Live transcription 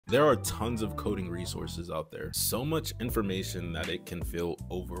There are tons of coding resources out there. So much information that it can feel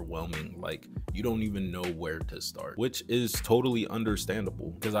overwhelming, like you don't even know where to start, which is totally understandable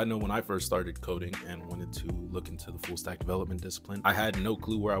because I know when I first started coding and wanted to look into the full stack development discipline, I had no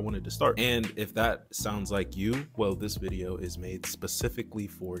clue where I wanted to start. And if that sounds like you, well, this video is made specifically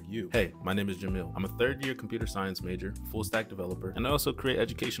for you. Hey, my name is Jamil. I'm a third-year computer science major, full stack developer, and I also create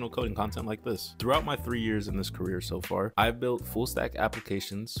educational coding content like this. Throughout my 3 years in this career so far, I've built full stack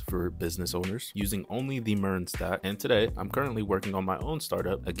applications for business owners using only the MERN stack, and today I'm currently working on my own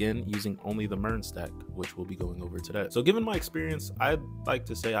startup, again using only the MERN stack, which we'll be going over today. So given my experience, I'd like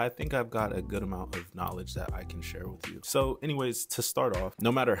to say I think I've got a good amount of knowledge that I can share with you. So anyways, to start off,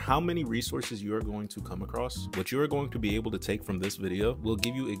 no matter how many resources you are going to come across, what you are going to be able to take from this video will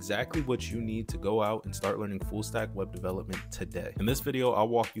give you exactly what you need to go out and start learning full stack web development today. In this video, I'll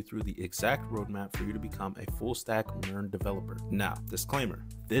walk you through the exact roadmap for you to become a full stack MERN developer. Now, disclaimer,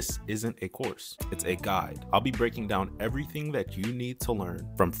 this isn't a course, it's a guide. I'll be breaking down everything that you need to learn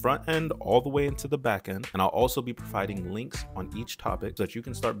from front end all the way into the back end, and I'll also be providing links on each topic so that you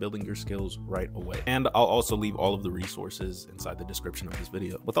can start building your skills right away. And I'll also leave all of the resources inside the description of this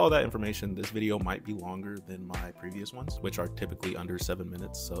video. With all that information, this video might be longer than my previous ones, which are typically under 7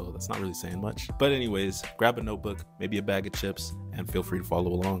 minutes, so that's not really saying much. But anyways, grab a notebook, maybe a bag of chips, and feel free to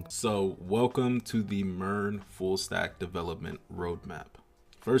follow along. So welcome to the MERN full stack development roadmap.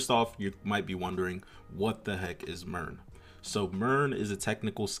 First off, you might be wondering, what the heck is MERN? So MERN is a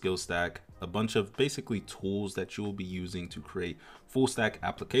technical skill stack, a bunch of basically tools that you will be using to create full stack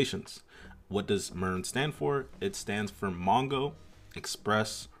applications. What does MERN stand for? It stands for Mongo,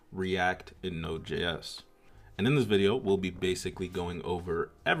 Express, React, and Node.js. And in this video, we'll be basically going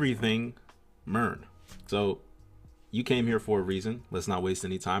over everything MERN. So you came here for a reason. Let's not waste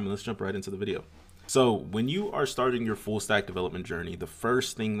any time and let's jump right into the video. So when you are starting your full stack development journey, the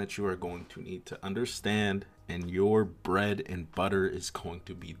first thing that you are going to need to understand and your bread and butter is going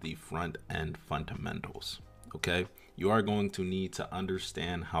to be the front end fundamentals. Okay, you are going to need to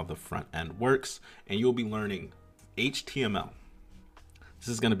understand how the front end works, and you'll be learning HTML. This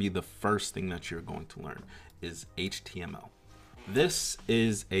is going to be the first thing that you're going to learn is HTML. This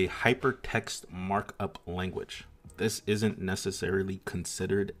is a hypertext markup language. This isn't necessarily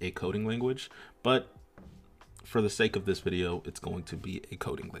considered a coding language, but for the sake of this video, it's going to be a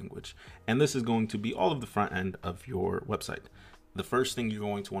coding language. And this is going to be all of the front end of your website. The first thing you're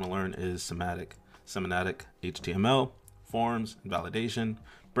going to want to learn is semantic HTML, forms and validation,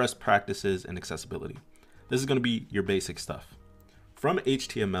 best practices, and accessibility. This is going to be your basic stuff. From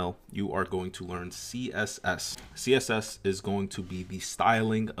HTML, you are going to learn CSS. CSS is going to be the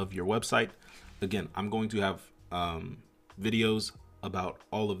styling of your website. Again, I'm going to have videos about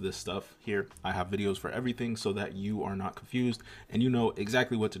all of this stuff here. I have videos for everything so that you are not confused and you know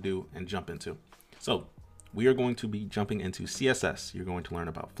exactly what to do and jump into. So we are going to be jumping into CSS. You're going to learn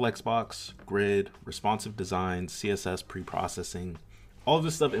about Flexbox, grid, responsive design, CSS pre-processing, all of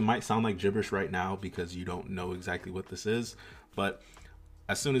this stuff. It might sound like gibberish right now because you don't know exactly what this is, but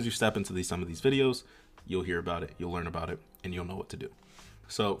as soon as you step into some of these videos, you'll hear about it, you'll learn about it, and you'll know what to do.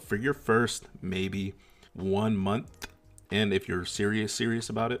 So for your first maybe 1 month, and if you're serious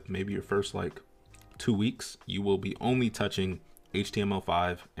about it, maybe your first like 2 weeks, you will be only touching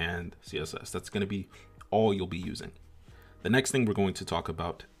HTML5 and CSS. That's going to be all you'll be using. The next thing we're going to talk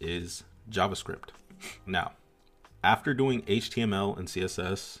about is JavaScript. Now, after doing HTML and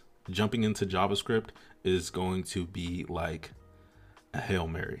CSS, jumping into JavaScript is going to be like a Hail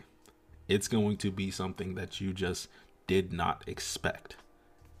Mary. It's going to be something that you just did not expect.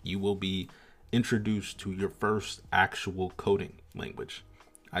 You will be introduced to your first actual coding language.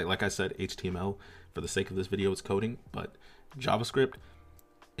 Like I said, HTML, for the sake of this video, it's coding, but JavaScript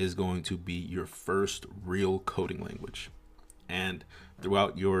is going to be your first real coding language. And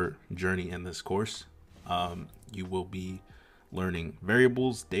throughout your journey in this course, you will be learning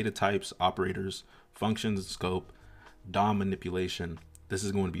variables, data types, operators, functions, scope, DOM manipulation. This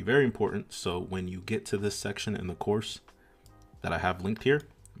is going to be very important. So when you get to this section in the course that I have linked here,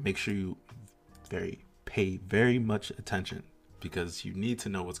 make sure you pay very much attention because you need to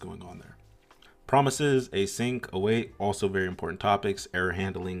know what's going on there. Promises, async, await, also very important topics. Error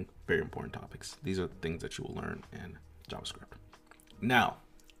handling, very important topics. These are things that you will learn in JavaScript. Now,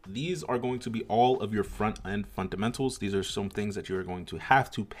 these are going to be all of your front end fundamentals. These are some things that you're going to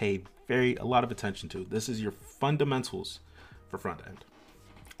have to pay a lot of attention to. This is your fundamentals for front end.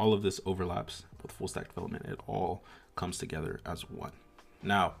 All of this overlaps with full stack development. It all comes together as one.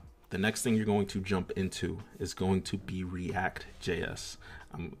 Now, the next thing you're going to jump into is going to be React.js.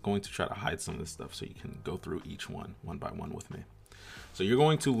 I'm going to try to hide some of this stuff so you can go through each one by one with me. So you're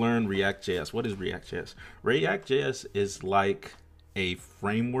going to learn React.js. What is React.js? React.js is like a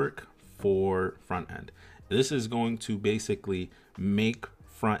framework for front end. This is going to basically make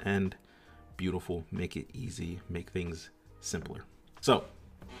front end beautiful, make it easy, make things simpler. So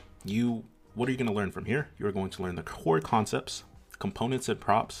what are you going to learn from here? You're going to learn the core concepts, components and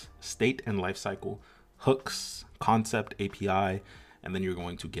props, state and lifecycle, hooks, concept, API, and then you're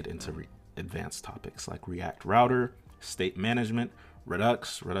going to get into advanced topics like React Router, state management,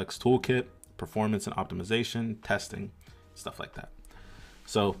 Redux toolkit, performance and optimization, testing, stuff like that.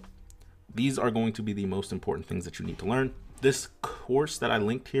 So these are going to be the most important things that you need to learn. This course that I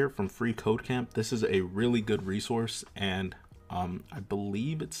linked here from Free Code Camp, this is a really good resource, and I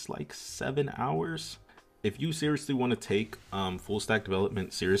believe it's like 7 hours. If you seriously want to take full stack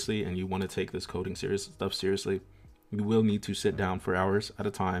development seriously and you want to take this coding stuff seriously, you will need to sit down for hours at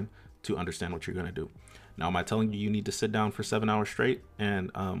a time to understand what you're going to do. Now, am I telling you you need to sit down for 7 hours straight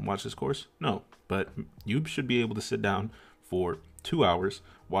and watch this course? No, but you should be able to sit down for 2 hours,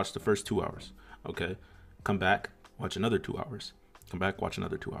 watch the first 2 hours, okay? Come back, watch another 2 hours, come back, watch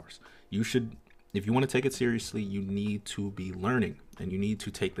another 2 hours. You should, if you want to take it seriously, you need to be learning and you need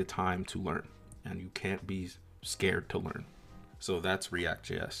to take the time to learn, and you can't be scared to learn. So that's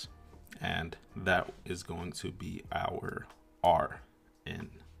React.js, and that is going to be our R in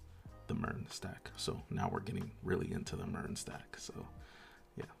the MERN stack. So now we're getting really into the MERN stack. So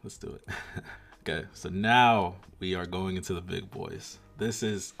yeah, let's do it. Okay, so now we are going into the big boys. This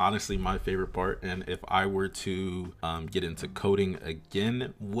is honestly my favorite part, and if I were to get into coding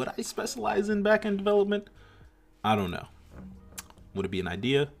again, would I specialize in backend development? I don't know. Would it be an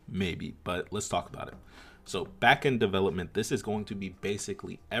idea? Maybe, but let's talk about it. So backend development, this is going to be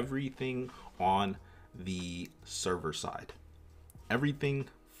basically everything on the server side. Everything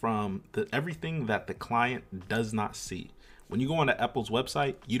that the client does not see. When you go onto Apple's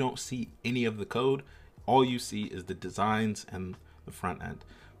website, you don't see any of the code. All you see is the designs and the front end.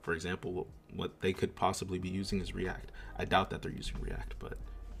 For example, what they could possibly be using is React. I doubt that they're using React, but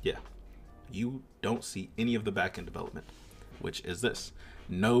yeah, you don't see any of the backend development, which is this,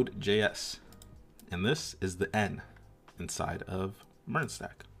 Node.js. And this is the N inside of MERN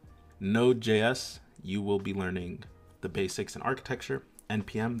stack. Node.js, you will be learning the basics in architecture.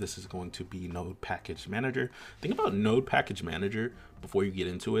 NPM, this is going to be Node Package Manager. Think about Node Package Manager before you get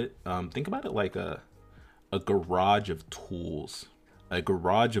into it. Think about it like a garage of tools, a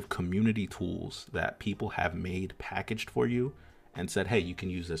garage of community tools that people have made packaged for you and said, hey, you can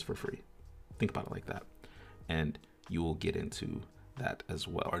use this for free. Think about it like that. And you will get into that as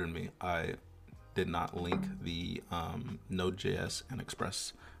well. Pardon me, I did not link the Node.js and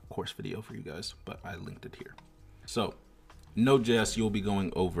Express course video for you guys, but I linked it here. So Node.js, you'll be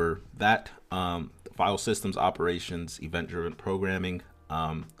going over that, file systems operations, event-driven programming.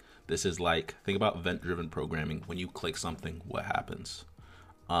 This is like, think about event-driven programming. When you click something, what happens?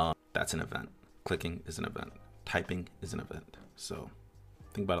 That's an event. Clicking is an event. Typing is an event. So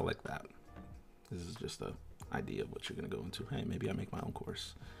think about it like that. This is just an idea of what you're going to go into. Hey, maybe I make my own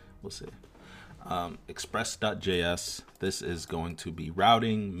course. We'll see. Express.js, this is going to be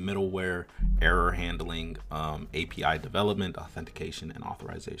routing, middleware, error handling, API development, authentication, and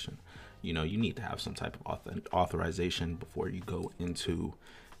authorization. You know, you need to have some type of authorization before you go into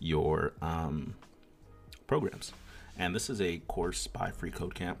your programs. And this is a course by Free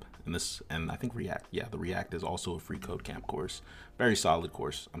Code Camp, and I think React. Yeah, the React is also a Free Code Camp course. Very solid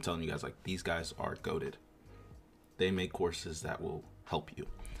course. I'm telling you guys, like, these guys are goated. They make courses that will help you.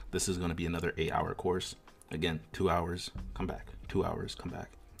 This is going to be another 8-hour course. Again, 2 hours, come back. 2 hours, come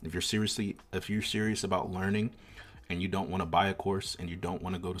back. If you're serious about learning and you don't want to buy a course and you don't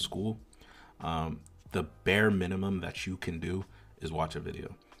want to go to school, the bare minimum that you can do is watch a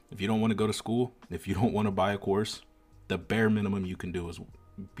video. If you don't want to go to school, if you don't want to buy a course, the bare minimum you can do is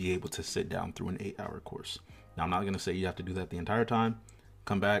be able to sit down through an 8-hour course. Now, I'm not going to say you have to do that the entire time.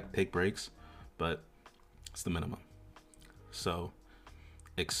 Come back, take breaks, but it's the minimum. So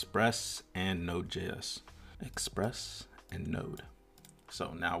Express and Node.js. Express and Node.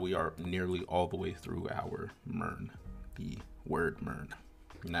 So now we are nearly all the way through our MERN, the word MERN.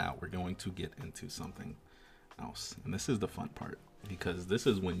 Now we're going to get into something else. And this is the fun part, because this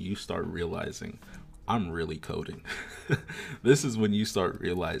is when you start realizing I'm really coding. This is when you start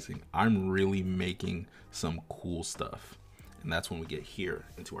realizing I'm really making some cool stuff. And that's when we get here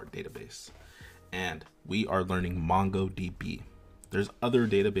into our database. And we are learning MongoDB. There's other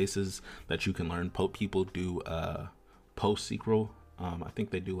databases that you can learn. People do PostSQL. I think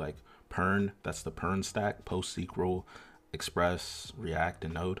they do like MERN. That's the MERN stack. PostSQL, Express, React,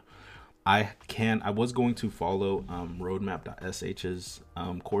 and Node. I was going to follow roadmap.sh's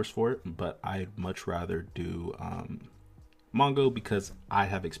course for it, but I'd much rather do Mongo because I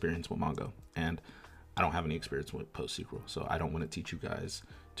have experience with Mongo and I don't have any experience with PostSQL. So I don't want to teach you guys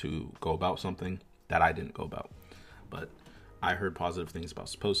to go about something that I didn't go about. But I heard positive things about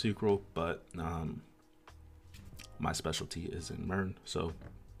PostSQL, but my specialty is in MERN. So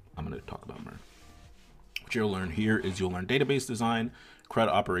I'm going to talk about MERN. What you'll learn here is you'll learn database design, CRUD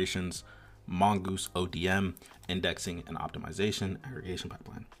operations, Mongoose ODM, indexing and optimization, aggregation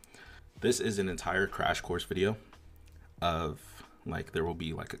pipeline. This is an entire crash course video of there will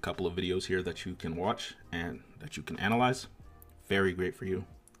be like a couple of videos here that you can watch and that you can analyze. Very great for you.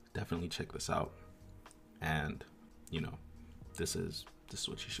 Definitely check this out. And this is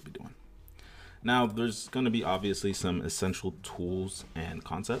what you should be doing. Now there's going to be obviously some essential tools and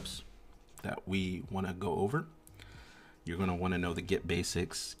concepts that we want to go over. You're going to want to know the Git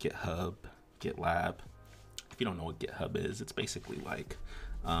basics, GitHub, GitLab. If you don't know what GitHub is, it's basically like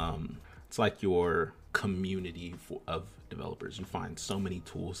it's like your community of developers. You find so many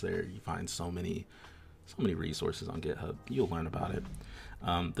tools there. You find so many resources on GitHub. You'll learn about it.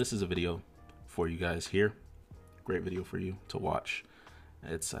 This is a video for you guys here. Great video for you to watch.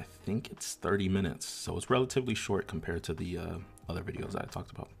 I think it's 30 minutes, so it's relatively short compared to the other videos I talked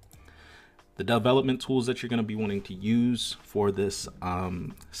about. The development tools that you're going to be wanting to use for this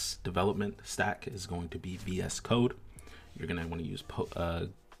development stack is going to be VS Code. You're going to want to use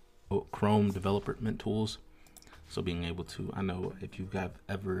Chrome development tools. So being able to, I know if you have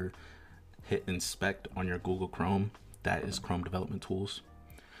ever hit inspect on your Google Chrome, that is Chrome development tools.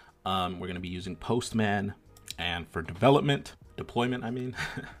 We're going to be using Postman, and for deployment,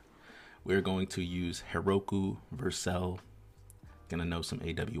 we're going to use Heroku, Vercel. Gonna know some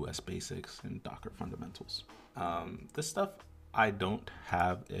AWS basics and Docker fundamentals. This stuff, I don't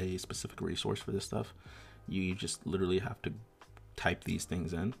have a specific resource for this stuff. You just literally have to type these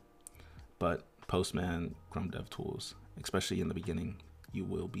things in. But Postman, Chrome Dev Tools, especially in the beginning, you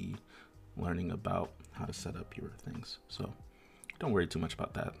will be learning about how to set up your things. So don't worry too much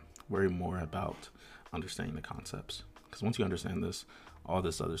about that. Worry more about understanding the concepts. Because once you understand this, all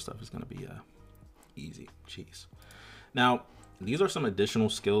this other stuff is gonna be easy cheese. Now, these are some additional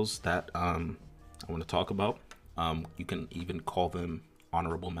skills that I want to talk about. You can even call them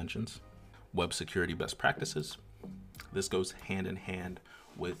honorable mentions. Web security best practices. This goes hand in hand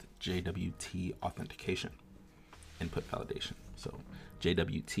with JWT authentication, input validation. So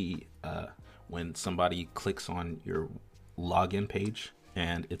JWT, when somebody clicks on your login page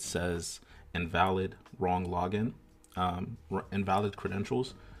and it says invalid, wrong login, invalid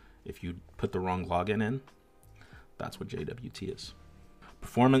credentials, if you put the wrong login in, that's what JWT is.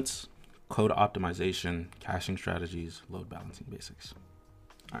 Performance, code optimization, caching strategies, load balancing basics.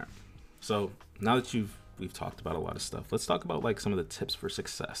 All right. So now that we've talked about a lot of stuff, let's talk about like some of the tips for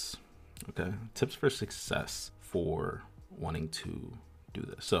success. Okay. Tips for success for wanting to do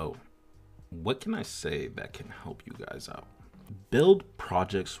this. So what can I say that can help you guys out? Build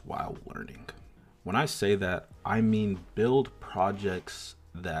projects while learning. When I say that, I mean build projects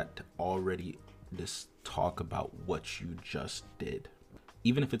that already just talk about what you just did.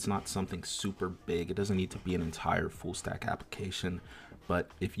 Even if it's not something super big, it doesn't need to be an entire full stack application.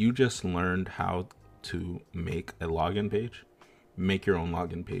 But if you just learned how to make a login page, make your own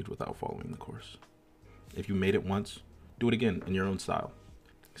login page without following the course. If you made it once, do it again in your own style.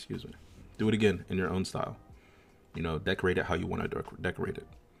 Excuse me. Do it again in your own style. Decorate it how you want to decorate it.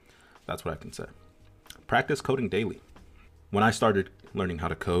 That's what I can say. Practice coding daily. When I started learning how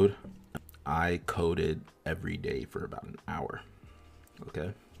to code, I coded every day for about an hour.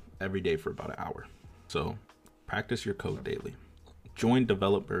 Okay, every day for about an hour. So practice your code daily. Join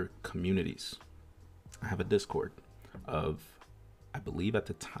developer communities. I have a Discord of, I believe at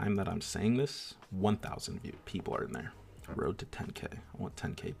the time that I'm saying this, 1,000 people are in there. Road to 10K. I want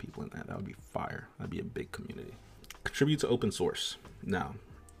 10K people in there. That would be fire. That'd be a big community. Contribute to open source. Now,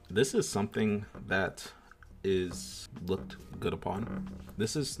 this is something that is looked good upon.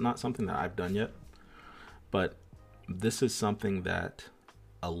 This is not something that I've done yet, but this is something that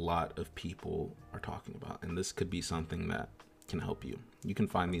a lot of people are talking about, and this could be something that can help you. You can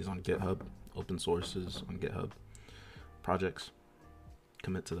find these on GitHub, open sources on GitHub, projects,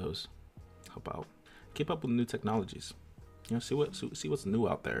 commit to those, help out, keep up with new technologies, see what's new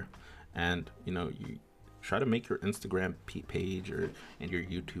out there. And you try to make your Instagram page and your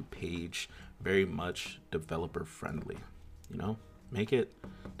YouTube page very much developer friendly. Make it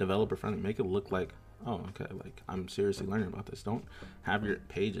developer friendly. Make it look like, oh, okay, like I'm seriously learning about this. Don't have your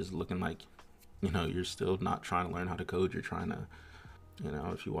pages looking like, you're still not trying to learn how to code. You're trying to You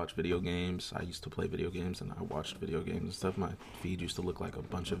know, if you watch video games, I used to play video games and I watched video games and stuff. My feed used to look like a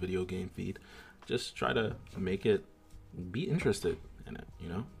bunch of video game feed. Just try to make it, be interested in it, you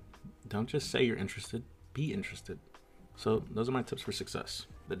know? Don't just say you're interested, be interested. So those are my tips for success.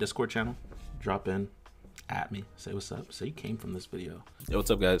 The Discord channel, drop in, at me, say what's up, say you came from this video. Yo,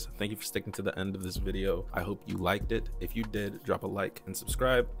 what's up guys? Thank you for sticking to the end of this video. I hope you liked it. If you did, drop a like and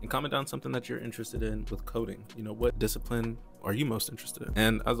subscribe and comment down something that you're interested in with coding. You know, what discipline are you most interested in?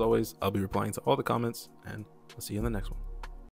 And as always, I'll be replying to all the comments, and I'll see you in the next one.